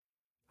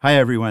Hi,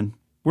 everyone.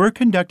 We're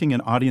conducting an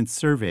audience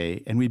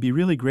survey, and we'd be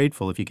really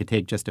grateful if you could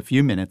take just a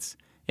few minutes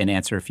and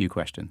answer a few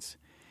questions.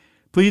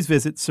 Please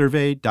visit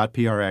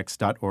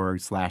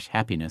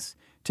survey.prx.org/happiness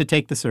to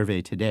take the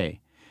survey today.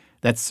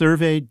 That's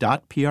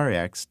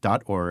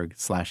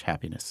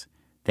survey.prx.org/happiness.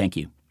 Thank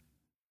you.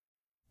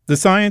 The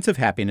Science of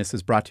Happiness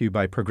is brought to you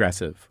by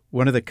Progressive,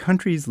 one of the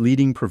country's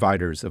leading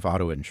providers of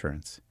auto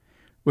insurance.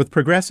 With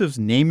Progressive's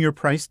Name Your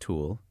Price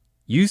tool,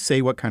 you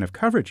say what kind of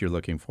coverage you're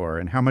looking for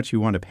and how much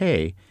you want to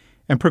pay,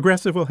 and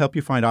Progressive will help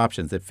you find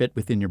options that fit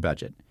within your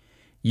budget.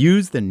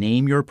 Use the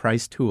Name Your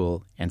Price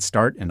tool and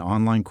start an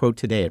online quote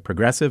today at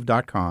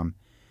Progressive.com.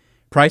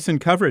 Price and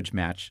coverage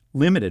match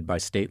limited by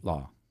state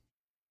law.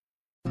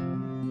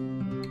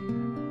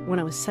 When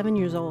I was 7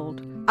 years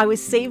old, I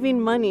was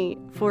saving money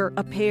for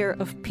a pair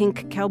of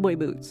pink cowboy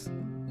boots.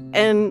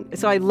 And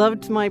so I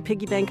loved my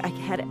piggy bank. I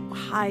had it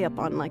high up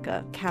on like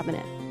a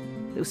cabinet.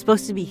 It was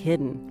supposed to be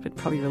hidden, but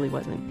probably really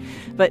wasn't.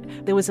 But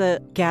there was a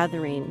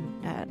gathering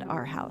at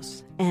our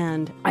house,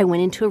 and I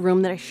went into a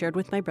room that I shared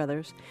with my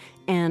brothers,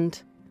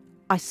 and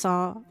I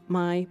saw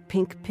my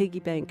pink piggy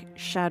bank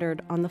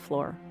shattered on the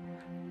floor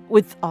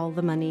with all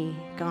the money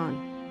gone.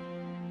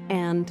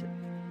 And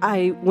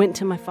I went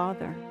to my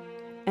father,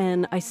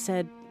 and I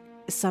said,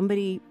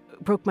 somebody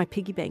broke my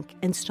piggy bank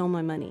and stole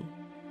my money.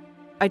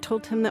 I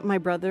told him that my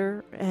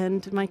brother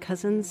and my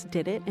cousins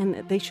did it and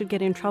that they should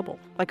get in trouble.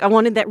 Like, I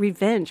wanted that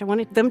revenge. I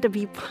wanted them to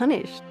be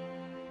punished.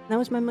 That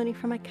was my money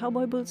for my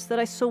cowboy boots that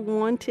I so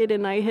wanted,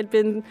 and I had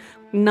been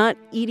not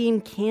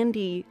eating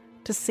candy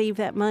to save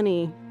that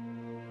money.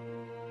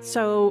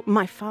 So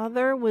my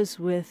father was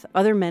with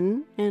other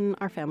men in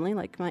our family,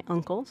 like my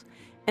uncles,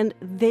 and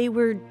they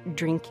were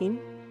drinking.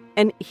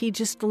 And he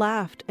just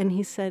laughed, and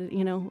he said,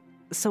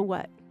 so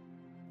what?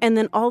 And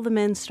then all the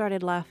men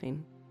started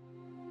laughing.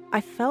 I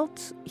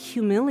felt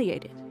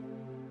humiliated.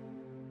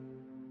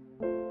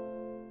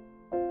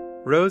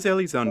 Rose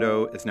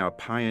Elizondo is now a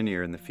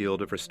pioneer in the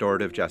field of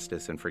restorative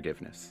justice and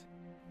forgiveness.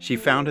 She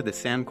founded the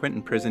San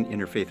Quentin Prison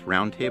Interfaith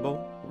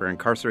Roundtable, where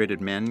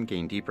incarcerated men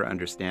gain deeper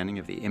understanding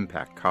of the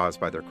impact caused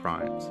by their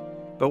crimes.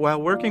 But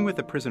while working with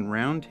the Prison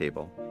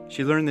Roundtable,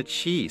 she learned that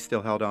she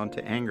still held on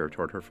to anger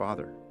toward her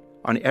father.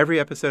 On every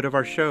episode of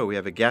our show, we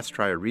have a guest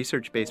try a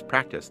research-based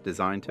practice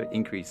designed to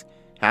increase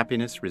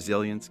happiness,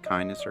 resilience,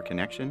 kindness, or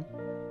connection.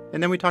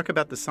 And then we talk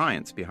about the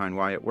science behind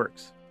why it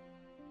works.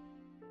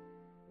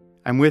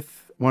 I'm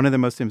with one of the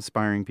most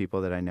inspiring people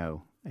that I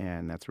know,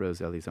 and that's Rose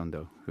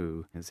Elizondo,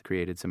 who has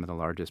created some of the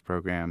largest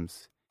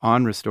programs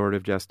on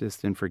restorative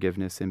justice and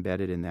forgiveness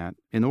embedded in that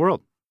in the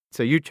world.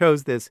 So you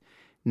chose this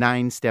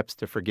 9 steps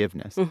to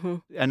forgiveness. Mm-hmm.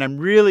 And I'm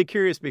really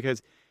curious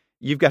because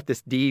you've got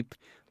this deep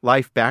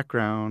life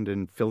background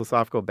and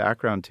philosophical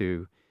background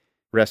to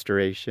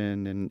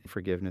restoration and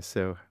forgiveness.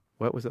 So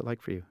what was it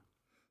like for you?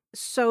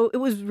 So it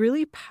was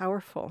really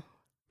powerful.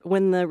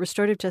 When the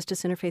Restorative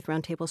Justice Interfaith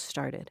Roundtable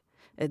started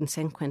in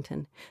San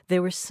Quentin,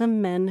 there were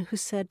some men who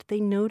said they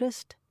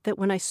noticed that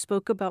when I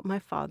spoke about my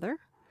father,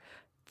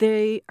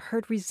 they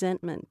heard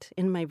resentment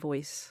in my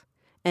voice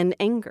and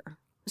anger.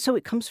 So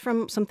it comes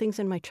from some things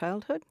in my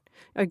childhood.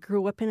 I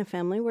grew up in a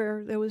family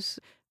where there was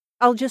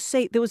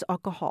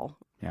alcohol.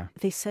 Yeah.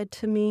 They said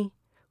to me,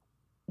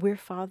 we're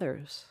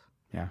fathers.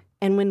 Yeah.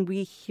 And when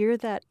we hear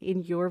that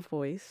in your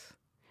voice,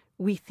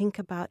 we think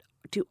about,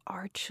 do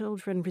our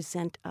children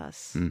resent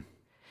us? Mm.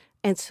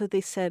 And so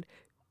they said,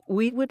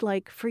 we would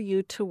like for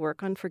you to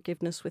work on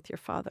forgiveness with your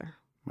father.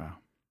 Wow.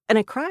 And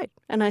I cried.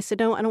 And I said,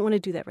 no, I don't want to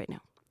do that right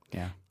now.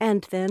 Yeah.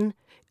 And then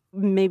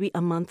maybe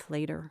a month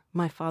later,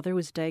 my father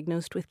was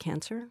diagnosed with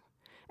cancer.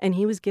 And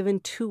he was given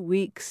 2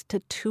 weeks to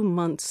 2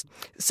 months.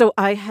 So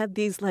I had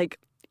these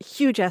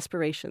huge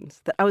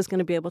aspirations that I was going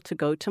to be able to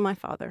go to my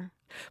father.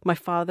 My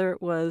father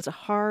was a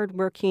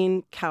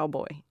hard-working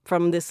cowboy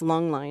from this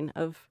long line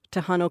of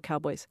Tejano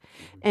cowboys.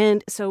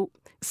 And so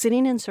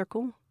sitting in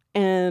circle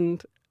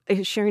and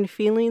sharing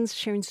feelings,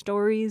 sharing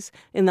stories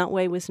in that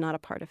way was not a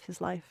part of his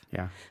life.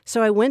 Yeah.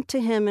 So I went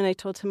to him and I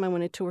told him I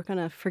wanted to work on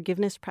a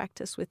forgiveness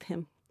practice with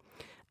him.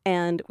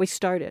 And we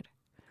started.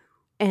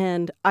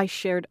 And I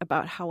shared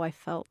about how I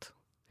felt.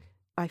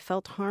 I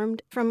felt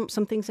harmed from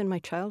some things in my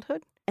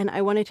childhood. And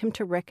I wanted him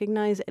to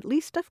recognize at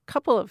least a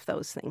couple of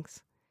those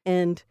things.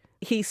 And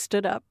he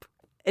stood up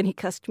and he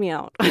cussed me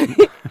out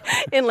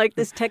in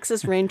this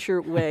Texas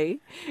Ranger way.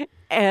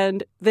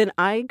 And then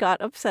I got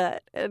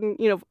upset and,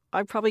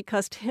 I probably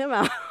cussed him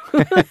out.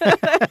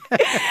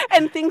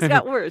 And things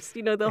got worse.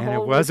 It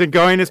wasn't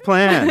going as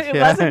planned. It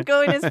wasn't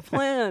going as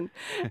planned.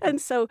 And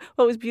so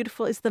what was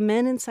beautiful is the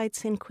men inside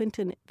San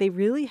Quentin, they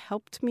really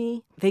helped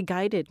me. They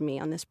guided me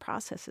on this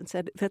process and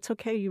said, that's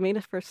okay. You made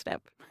a first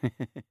step.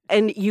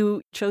 And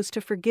you chose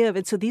to forgive.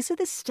 And so these are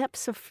the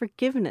steps of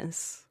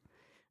forgiveness.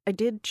 I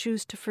did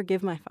choose to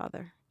forgive my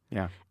father.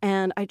 Yeah.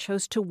 And I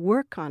chose to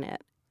work on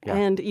it. Yeah.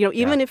 And,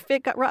 even if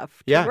it got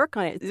rough, to work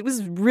on it. It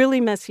was really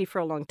messy for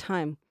a long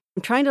time.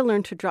 I'm trying to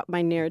learn to drop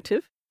my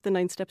narrative. The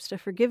 9 Steps to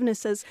Forgiveness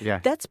says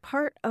that's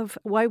part of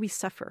why we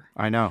suffer.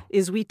 I know.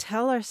 Is we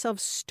tell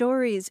ourselves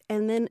stories,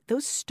 and then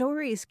those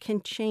stories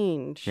can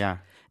change. Yeah.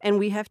 And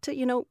we have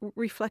to,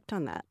 reflect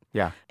on that.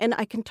 Yeah. And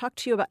I can talk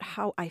to you about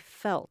how I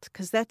felt,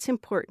 because that's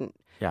important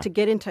Yeah. to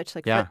get in touch.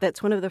 Yeah.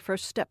 That's one of the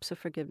first steps of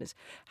forgiveness.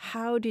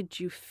 How did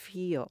you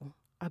feel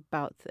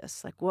about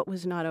this? Like, what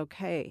was not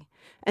okay?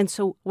 And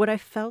so what I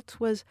felt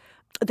was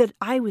that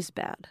I was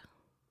bad,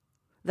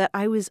 that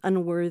I was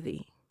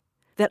unworthy,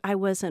 that I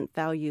wasn't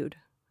valued,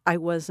 I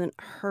wasn't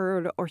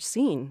heard or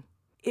seen.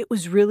 It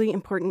was really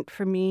important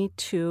for me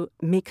to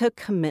make a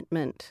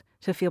commitment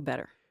to feel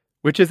better.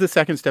 Which is the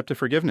second step to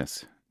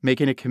forgiveness,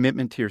 making a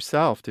commitment to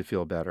yourself to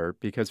feel better,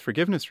 because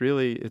forgiveness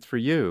really, it's for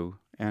you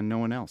and no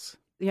one else.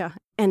 Yeah.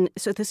 And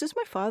so this is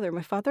my father.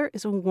 My father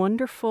is a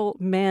wonderful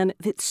man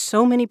that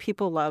so many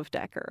people love,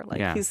 Decker.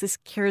 He's this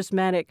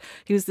charismatic,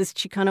 he was this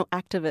Chicano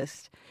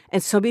activist.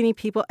 And so many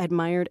people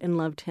admired and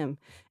loved him.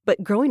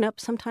 But growing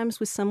up sometimes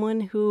with someone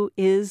who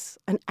is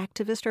an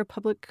activist or a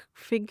public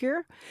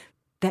figure,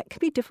 that can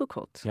be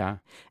difficult. Yeah.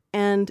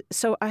 And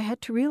so I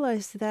had to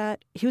realize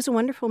that he was a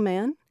wonderful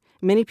man.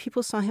 Many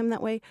people saw him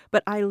that way,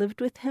 but I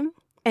lived with him.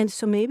 And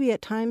so maybe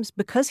at times,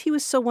 because he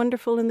was so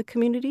wonderful in the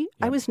community,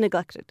 I was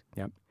neglected.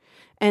 Yep.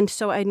 And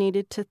so I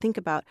needed to think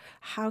about,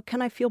 how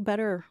can I feel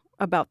better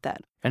about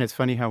that? And it's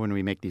funny how when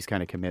we make these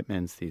kind of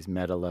commitments, these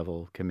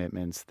meta-level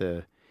commitments,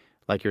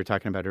 like you were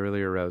talking about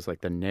earlier, Rose,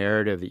 like the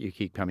narrative that you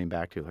keep coming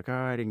back to, like, oh,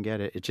 I didn't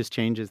get it. It just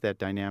changes that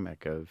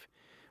dynamic of,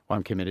 well,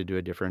 I'm committed to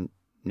a different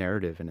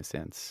narrative in a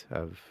sense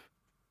of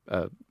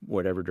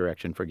whatever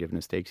direction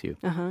forgiveness takes you.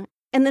 Uh-huh.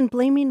 And then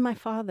blaming my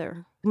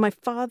father. My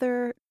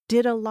father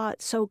did a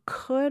lot. So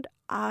could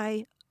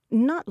I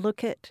not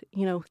look at,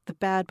 the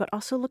bad, but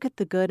also look at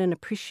the good and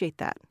appreciate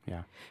that?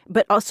 Yeah.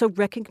 But also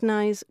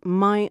recognize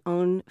my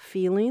own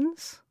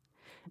feelings,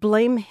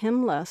 blame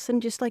him less,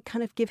 and just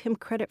kind of give him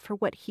credit for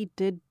what he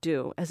did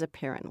do as a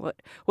parent.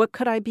 What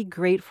could I be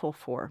grateful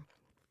for?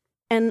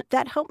 And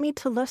that helped me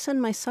to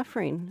lessen my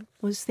suffering,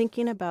 was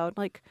thinking about,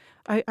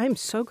 I'm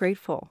so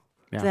grateful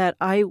that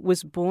I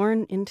was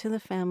born into the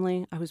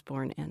family I was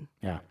born in.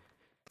 Yeah.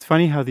 It's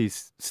funny how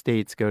these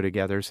states go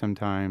together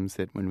sometimes,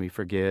 that when we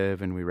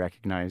forgive and we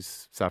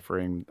recognize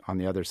suffering, on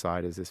the other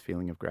side is this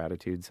feeling of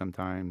gratitude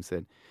sometimes,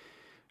 that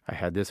I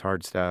had this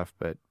hard stuff,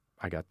 but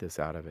I got this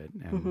out of it.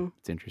 And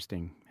It's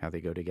interesting how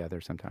they go together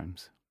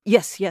sometimes.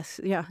 Yes,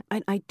 yeah.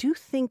 And I do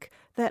think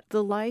that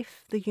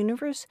the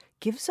universe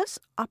gives us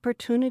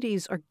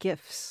opportunities or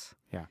gifts.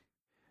 Yeah.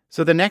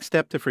 So the next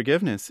step to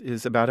forgiveness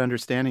is about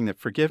understanding that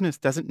forgiveness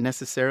doesn't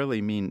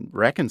necessarily mean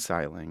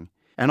reconciling,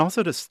 and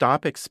also to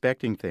stop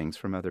expecting things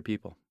from other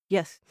people.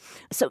 Yes.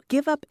 So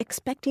give up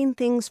expecting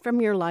things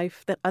from your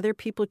life that other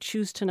people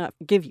choose to not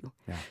give you.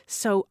 Yeah.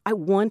 So I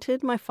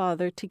wanted my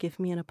father to give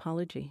me an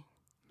apology.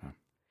 Oh.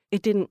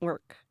 It didn't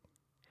work.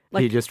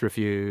 He just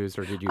refused,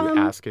 or did you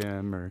ask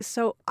him? Or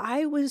So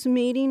I was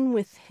meeting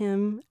with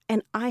him,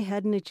 and I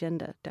had an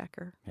agenda,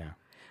 Decker. Yeah.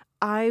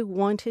 I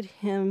wanted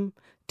him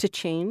to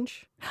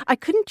change. I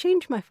couldn't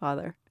change my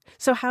father.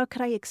 So how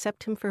could I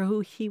accept him for who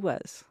he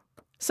was?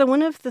 So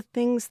one of the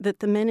things that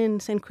the men in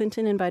San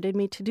Quentin invited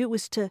me to do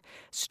was to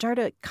start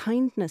a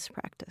kindness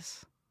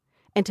practice,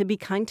 and to be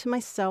kind to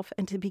myself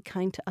and to be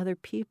kind to other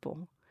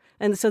people.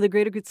 And so the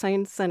Greater Good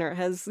Science Center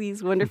has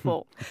these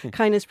wonderful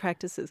kindness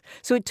practices.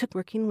 So it took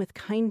working with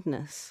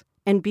kindness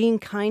and being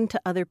kind to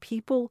other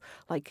people,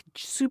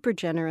 super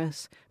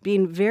generous,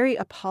 being very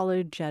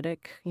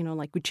apologetic,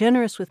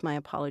 generous with my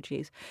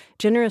apologies,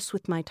 generous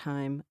with my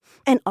time,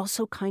 and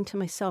also kind to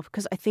myself,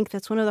 because I think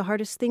that's one of the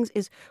hardest things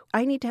is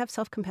I need to have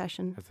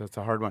self-compassion. That's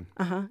a hard one.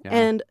 Uh-huh. Yeah.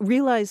 And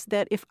realize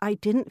that if I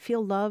didn't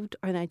feel loved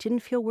and I didn't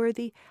feel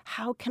worthy,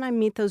 how can I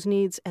meet those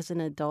needs as an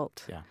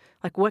adult? Yeah.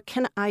 What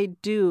can I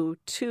do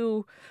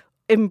to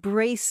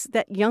embrace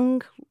that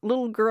young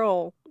little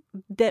girl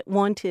that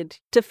wanted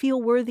to feel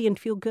worthy and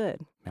feel good?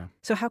 Yeah.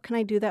 So how can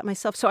I do that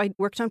myself? So I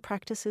worked on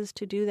practices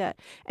to do that.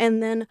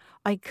 And then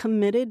I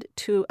committed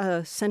to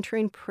a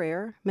centering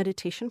prayer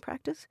meditation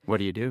practice. What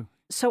do you do?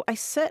 So I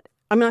sit,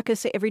 I'm not going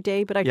to say every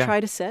day, but I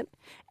try to sit.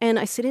 And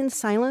I sit in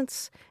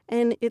silence,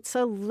 and it's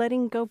a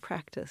letting go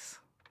practice.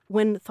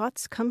 When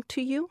thoughts come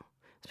to you,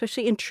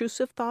 especially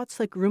intrusive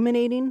thoughts like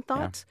ruminating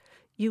thoughts,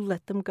 you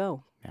let them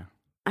go. Yeah.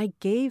 I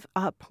gave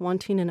up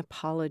wanting an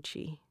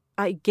apology.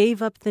 I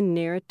gave up the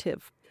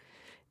narrative.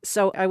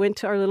 So I went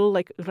to our little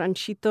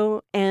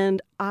ranchito,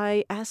 and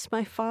I asked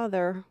my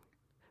father,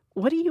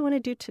 what do you want to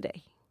do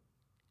today?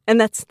 And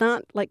that's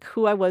not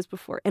who I was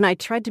before. And I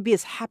tried to be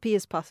as happy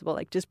as possible,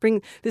 just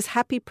bring this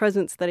happy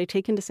presence that I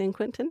take into San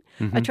Quentin.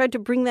 I tried to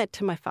bring that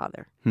to my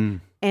father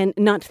and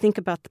not think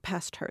about the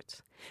past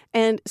hurts.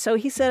 And so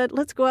he said,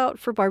 let's go out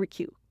for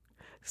barbecue.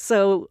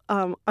 So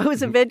I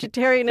was a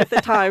vegetarian at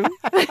the time.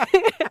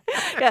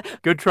 Yeah.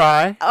 Good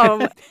try.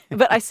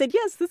 But I said,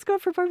 yes, let's go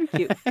for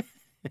barbecue.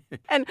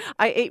 And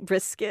I ate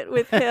brisket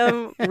with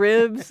him,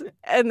 ribs,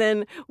 and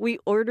then we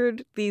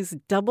ordered these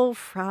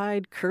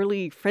double-fried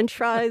curly French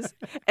fries,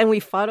 and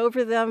we fought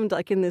over them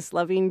in this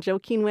loving,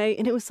 joking way.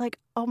 And it was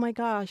oh my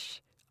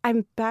gosh,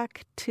 I'm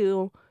back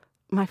to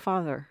my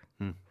father.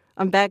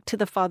 I'm back to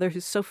the father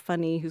who's so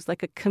funny, who's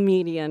like a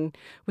comedian.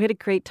 We had a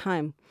great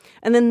time.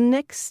 And then the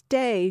next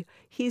day,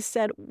 he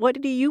said,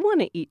 what do you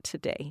want to eat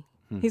today?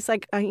 He's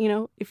like,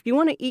 if you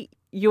want to eat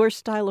your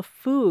style of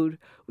food,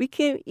 we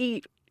can't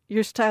eat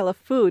your style of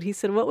food. He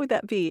said, what would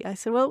that be? I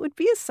said, well, it would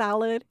be a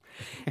salad.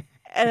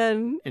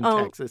 And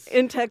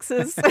in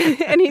Texas.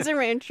 And he's a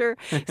rancher.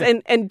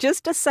 And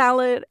just a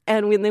salad.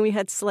 And then we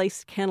had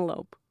sliced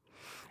cantaloupe.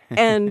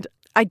 And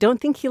I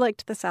don't think he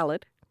liked the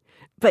salad.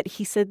 But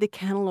he said the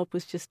cantaloupe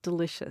was just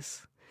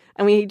delicious.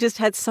 I mean, he just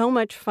had so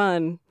much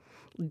fun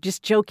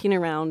just joking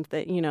around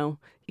that,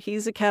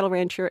 he's a cattle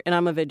rancher and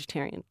I'm a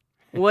vegetarian.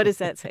 What does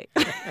that say?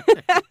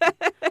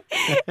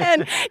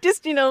 And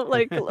just,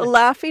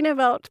 laughing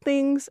about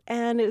things.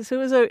 And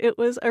it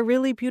was a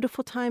really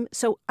beautiful time.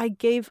 So I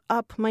gave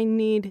up my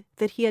need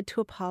that he had to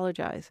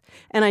apologize.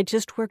 And I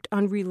just worked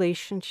on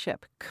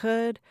relationship.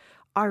 Could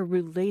our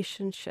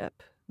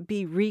relationship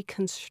be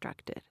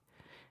reconstructed?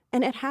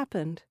 And it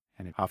happened.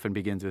 And it often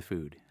begins with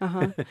food.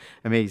 Uh-huh.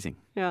 Amazing.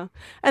 Yeah.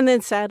 And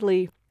then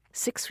sadly,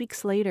 6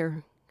 weeks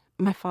later,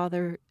 my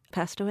father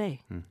passed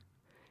away.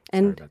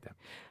 Sorry about that.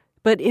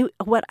 But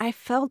what I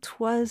felt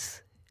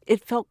was,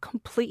 it felt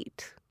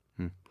complete.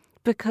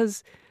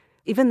 Because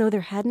even though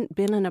there hadn't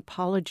been an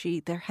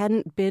apology, there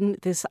hadn't been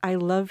this I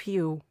love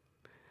you,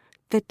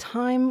 the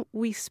time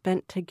we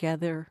spent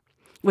together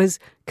was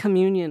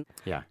communion.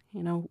 Yeah.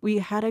 We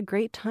had a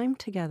great time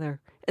together.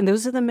 And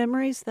those are the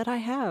memories that I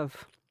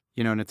have.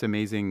 And it's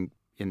amazing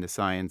in the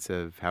science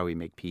of how we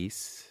make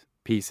peace.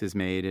 Peace is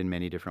made in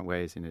many different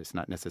ways, and it's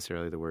not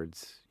necessarily the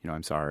words,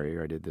 I'm sorry,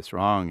 or I did this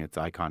wrong. It's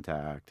eye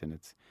contact, and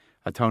it's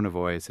a tone of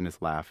voice, and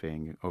it's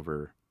laughing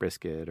over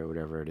brisket or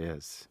whatever it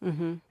is.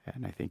 Mm-hmm.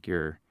 And I think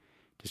your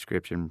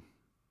description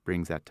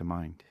brings that to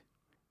mind.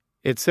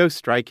 It's so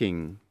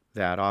striking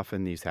that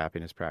often these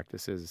happiness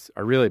practices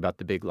are really about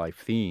the big life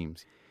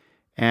themes.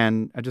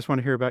 And I just want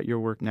to hear about your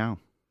work now.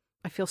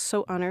 I feel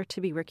so honored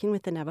to be working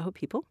with the Navajo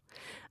people.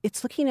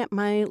 It's looking at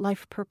my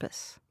life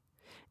purpose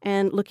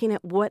and looking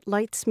at what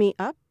lights me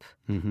up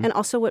and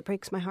also what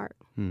breaks my heart.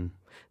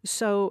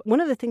 So one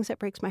of the things that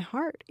breaks my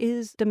heart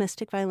is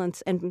domestic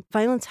violence and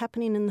violence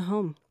happening in the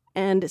home.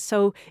 And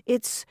so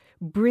it's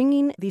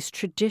bringing these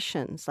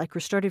traditions like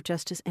restorative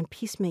justice and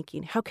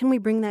peacemaking. How can we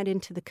bring that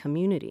into the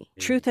community?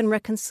 Yes. Truth and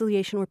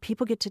reconciliation, where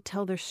people get to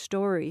tell their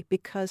story,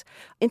 because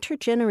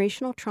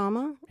intergenerational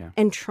trauma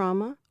and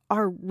trauma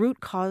are root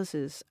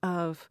causes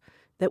of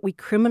that. We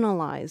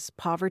criminalize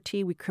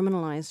poverty, we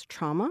criminalize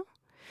trauma.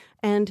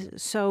 And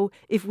so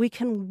if we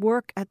can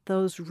work at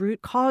those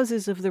root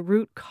causes of the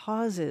root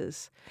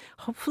causes,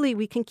 hopefully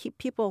we can keep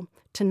people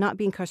to not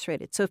be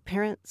incarcerated. So if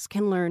parents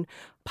can learn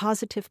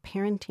positive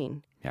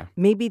parenting,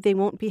 maybe they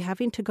won't be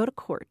having to go to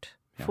court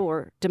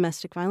for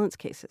domestic violence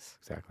cases.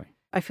 Exactly.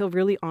 I feel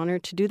really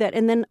honored to do that.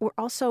 And then we're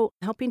also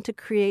helping to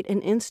create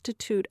an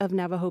Institute of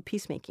Navajo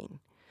Peacemaking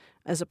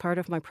as a part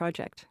of my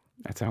project.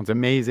 That sounds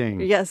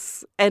amazing.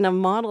 Yes, and a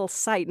model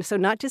site. So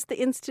not just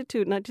the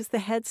institute, not just the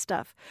head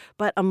stuff,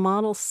 but a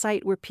model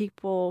site where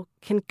people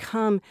can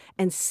come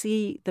and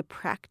see the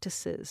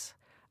practices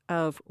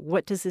of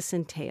what does this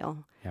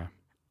entail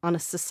on a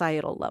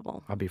societal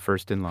level. I'll be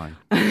first in line.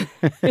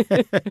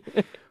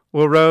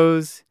 Well,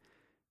 Rose,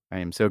 I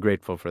am so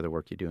grateful for the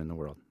work you do in the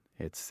world.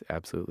 It's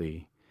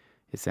absolutely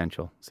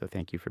essential. So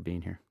thank you for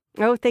being here.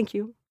 Oh, thank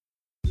you.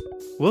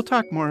 We'll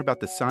talk more about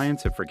the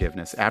science of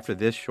forgiveness after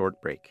this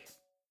short break.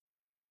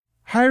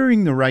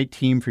 Hiring the right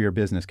team for your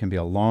business can be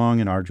a long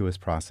and arduous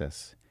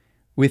process.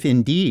 With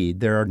Indeed,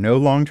 there are no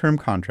long-term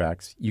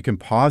contracts. You can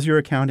pause your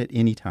account at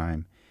any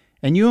time,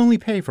 and you only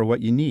pay for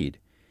what you need.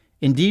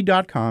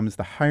 Indeed.com is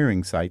the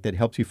hiring site that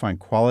helps you find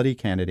quality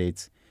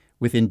candidates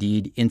with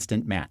Indeed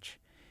Instant Match.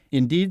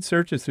 Indeed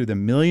searches through the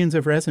millions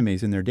of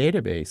resumes in their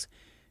database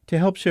to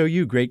help show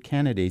you great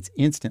candidates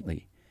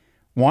instantly.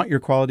 Want your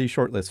quality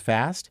shortlist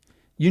fast?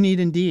 You need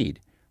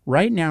Indeed.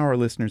 Right now, our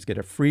listeners get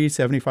a free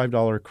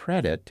 $75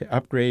 credit to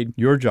upgrade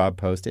your job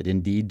post at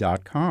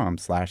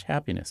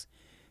Indeed.com/happiness.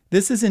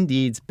 This is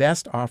Indeed's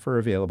best offer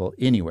available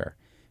anywhere.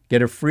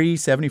 Get a free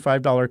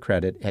 $75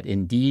 credit at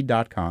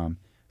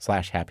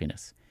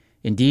Indeed.com/happiness.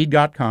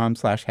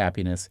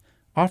 Indeed.com/happiness.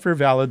 Offer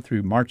valid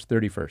through March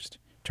 31st.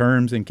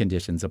 Terms and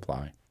conditions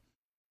apply.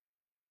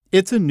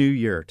 It's a new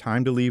year.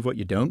 Time to leave what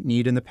you don't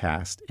need in the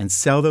past and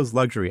sell those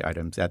luxury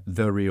items at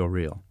The Real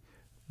Real.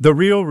 The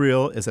Real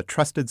Real is a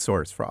trusted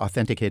source for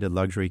authenticated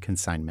luxury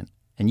consignment,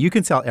 and you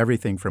can sell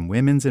everything from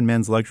women's and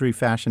men's luxury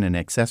fashion and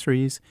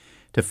accessories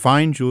to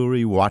fine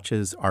jewelry,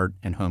 watches, art,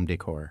 and home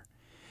decor.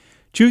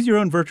 Choose your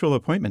own virtual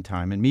appointment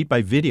time and meet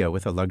by video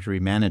with a luxury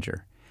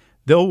manager.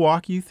 They'll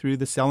walk you through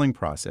the selling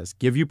process,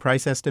 give you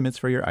price estimates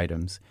for your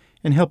items,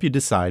 and help you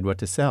decide what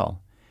to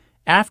sell.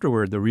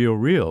 Afterward, The Real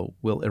Real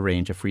will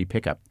arrange a free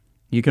pickup.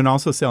 You can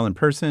also sell in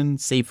person,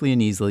 safely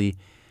and easily,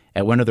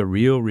 at one of The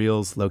Real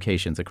Real's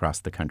locations across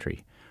the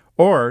country.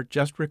 Or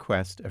just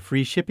request a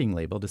free shipping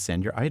label to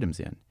send your items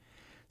in.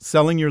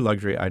 Selling your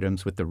luxury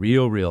items with The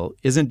Real Real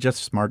isn't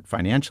just smart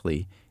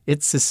financially,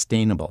 it's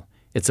sustainable.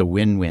 It's a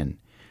win-win.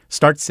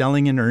 Start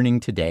selling and earning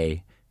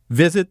today.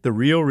 Visit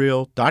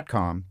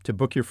therealreal.com to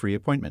book your free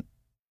appointment.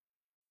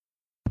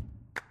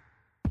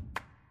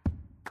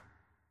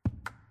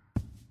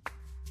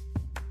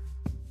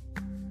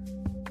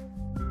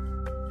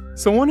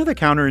 So one of the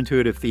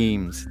counterintuitive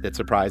themes that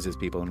surprises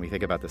people when we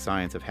think about the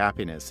science of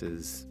happiness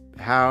is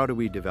how do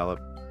we develop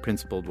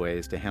principled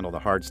ways to handle the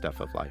hard stuff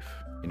of life?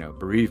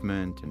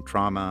 Bereavement and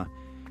trauma,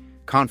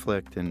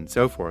 conflict, and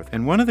so forth.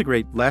 And one of the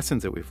great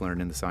lessons that we've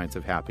learned in the science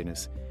of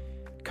happiness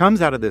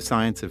comes out of the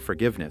science of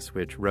forgiveness,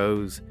 which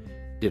Rose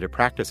did a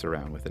practice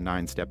around with the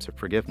 9 steps of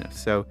forgiveness.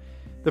 So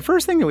the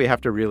first thing that we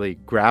have to really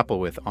grapple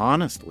with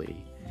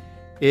honestly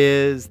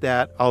is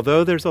that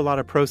although there's a lot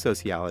of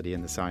prosociality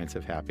in the science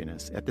of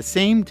happiness, at the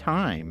same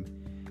time,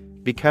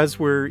 because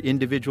we're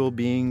individual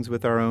beings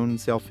with our own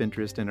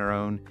self-interest and our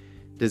own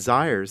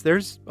desires,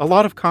 there's a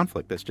lot of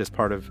conflict that's just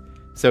part of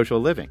social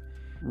living.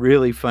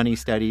 Really funny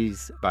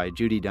studies by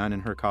Judy Dunn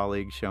and her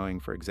colleagues showing,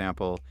 for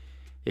example,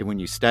 when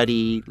you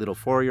study little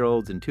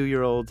 4-year-olds and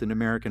 2-year-olds in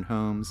American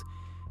homes,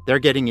 they're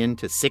getting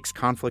into 6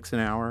 conflicts an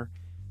hour.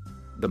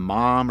 The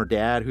mom or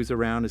dad who's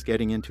around is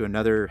getting into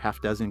another half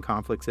dozen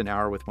conflicts an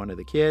hour with one of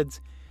the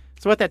kids.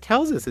 So what that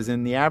tells us is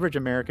in the average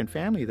American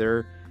family, there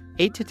are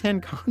 8 to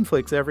 10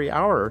 conflicts every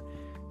hour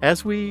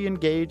as we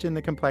engage in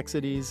the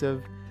complexities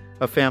of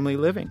family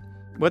living.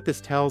 What this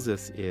tells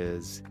us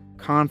is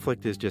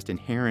conflict is just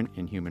inherent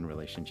in human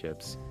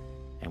relationships,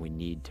 and we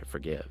need to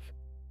forgive.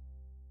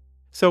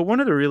 So one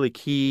of the really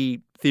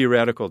key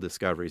theoretical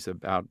discoveries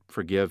about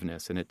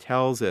forgiveness, and it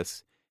tells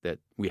us that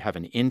we have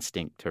an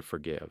instinct to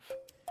forgive,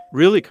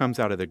 really comes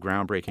out of the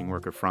groundbreaking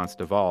work of Frans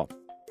de Waal,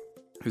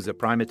 who's a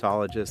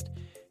primatologist.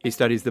 He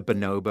studies the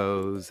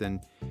bonobos and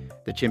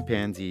the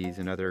chimpanzees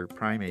and other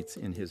primates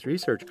in his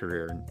research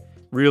career, and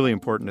really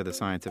important to the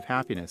science of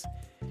happiness.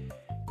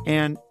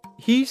 And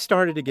he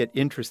started to get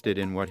interested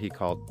in what he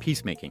called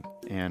peacemaking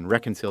and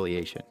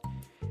reconciliation.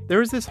 There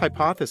was this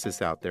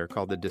hypothesis out there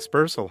called the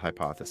dispersal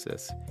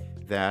hypothesis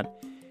that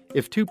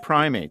if 2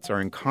 primates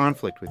are in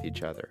conflict with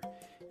each other,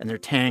 and they're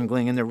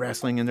tangling and they're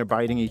wrestling and they're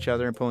biting each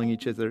other and pulling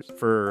each other's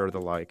fur or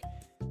the like,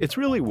 it's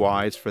really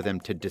wise for them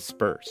to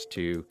disperse,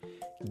 to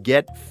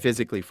get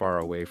physically far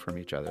away from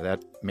each other.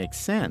 That makes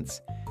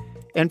sense.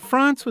 And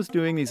Frans was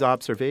doing these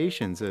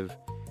observations of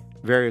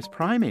various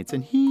primates,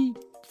 and he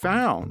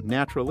found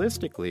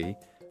naturalistically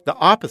the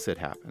opposite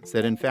happens,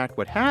 that in fact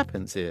what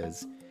happens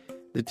is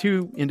the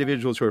 2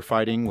 individuals who are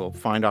fighting will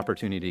find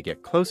opportunity to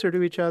get closer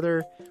to each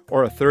other,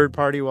 or a third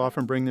party will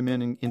often bring them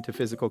into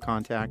physical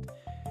contact.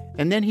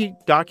 And then he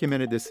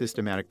documented this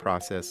systematic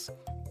process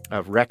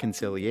of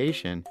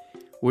reconciliation,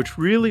 which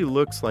really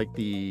looks like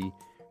the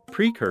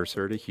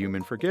precursor to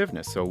human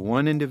forgiveness. So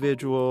one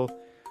individual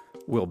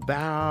will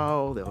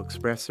bow, they'll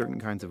express certain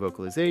kinds of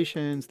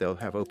vocalizations, they'll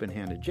have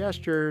open-handed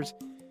gestures,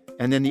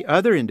 and then the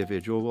other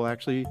individual will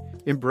actually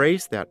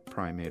embrace that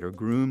primate or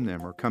groom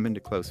them or come into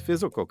close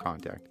physical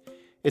contact.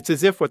 It's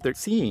as if what they're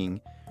seeing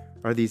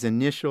are these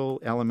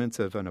initial elements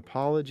of an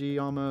apology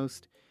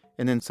almost,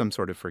 and then some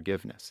sort of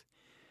forgiveness.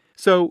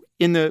 So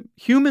in the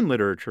human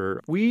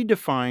literature, we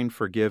define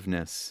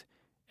forgiveness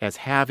as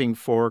having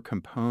 4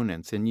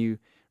 components, and you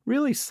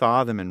really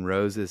saw them in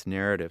Rose's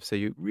narrative. So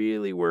you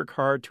really work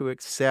hard to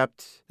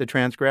accept the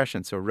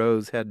transgression. So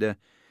Rose had to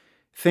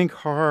think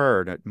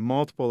hard at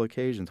multiple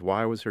occasions.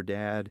 Why was her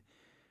dad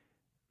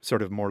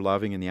sort of more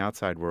loving in the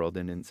outside world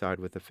than inside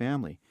with the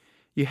family?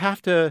 You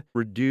have to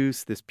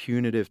reduce this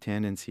punitive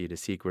tendency to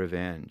seek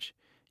revenge.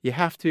 You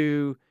have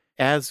to,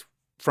 as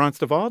Frans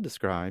de Waal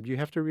described, you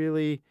have to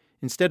really,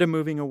 instead of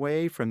moving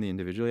away from the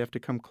individual, you have to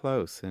come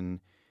close and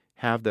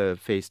have the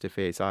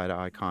face-to-face,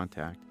 eye-to-eye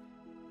contact.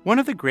 One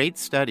of the great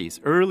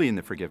studies early in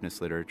the forgiveness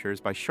literature is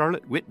by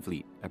Charlotte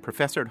Whitvliet, a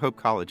professor at Hope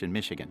College in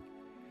Michigan.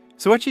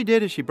 So what she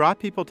did is she brought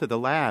people to the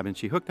lab and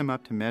she hooked them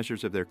up to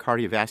measures of their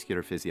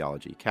cardiovascular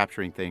physiology,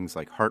 capturing things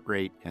like heart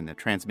rate and the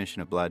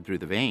transmission of blood through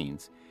the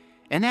veins.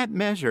 And that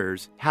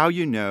measures how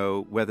you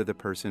know whether the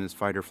person is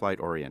fight or flight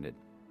oriented.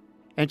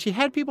 And she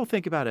had people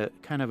think about a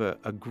kind of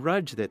a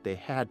grudge that they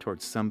had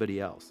towards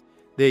somebody else.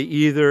 They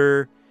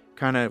either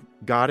kind of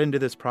got into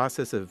this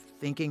process of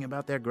thinking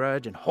about their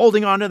grudge and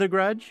holding on to the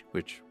grudge,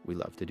 which we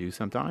love to do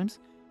sometimes,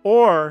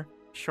 or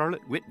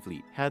Charlotte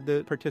Whitvliet had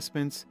the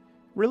participants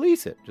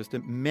release it, just to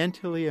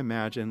mentally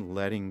imagine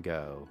letting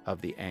go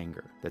of the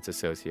anger that's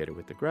associated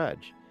with the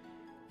grudge.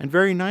 And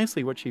very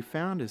nicely, what she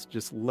found is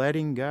just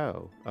letting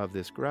go of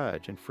this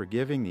grudge and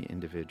forgiving the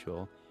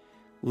individual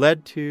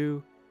led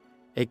to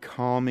a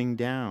calming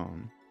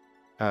down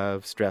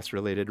of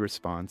stress-related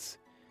response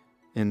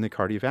in the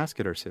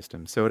cardiovascular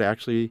system. So it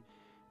actually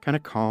kind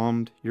of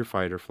calmed your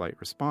fight or flight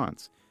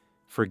response.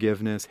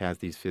 Forgiveness has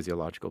these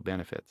physiological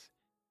benefits.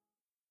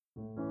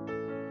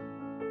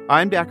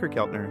 I'm Dacher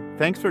Keltner.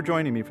 Thanks for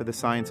joining me for the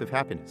Science of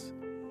Happiness.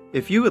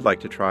 If you would like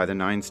to try the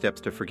 9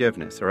 Steps to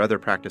Forgiveness or other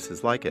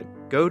practices like it,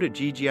 go to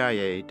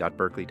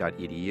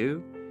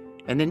ggia.berkeley.edu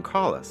and then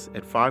call us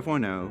at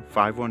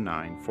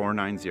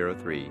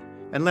 510-519-4903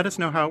 and let us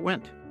know how it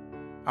went.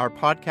 Our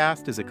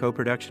podcast is a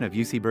co-production of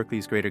UC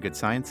Berkeley's Greater Good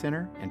Science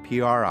Center and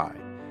PRI.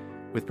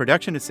 with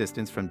production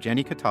assistance from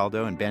Jenny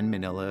Cataldo and Ben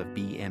Manila of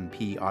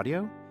BMP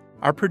Audio.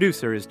 Our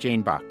producer is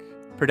Jane Bach.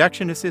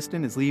 Production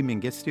assistant is Lee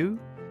Mengistu.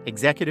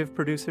 Executive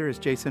producer is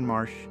Jason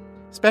Marsh.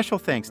 Special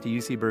thanks to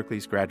UC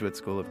Berkeley's Graduate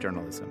School of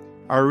Journalism.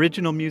 Our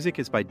original music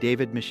is by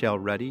David Michelle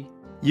Ruddy.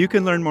 You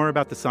can learn more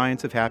about the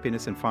science of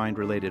happiness and find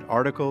related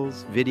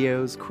articles,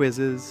 videos,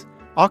 quizzes,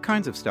 all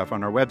kinds of stuff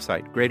on our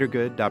website,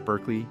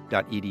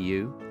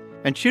 greatergood.berkeley.edu.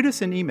 And shoot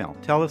us an email.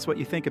 Tell us what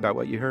you think about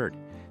what you heard.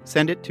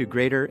 Send it to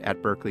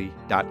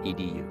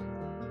greater@berkeley.edu.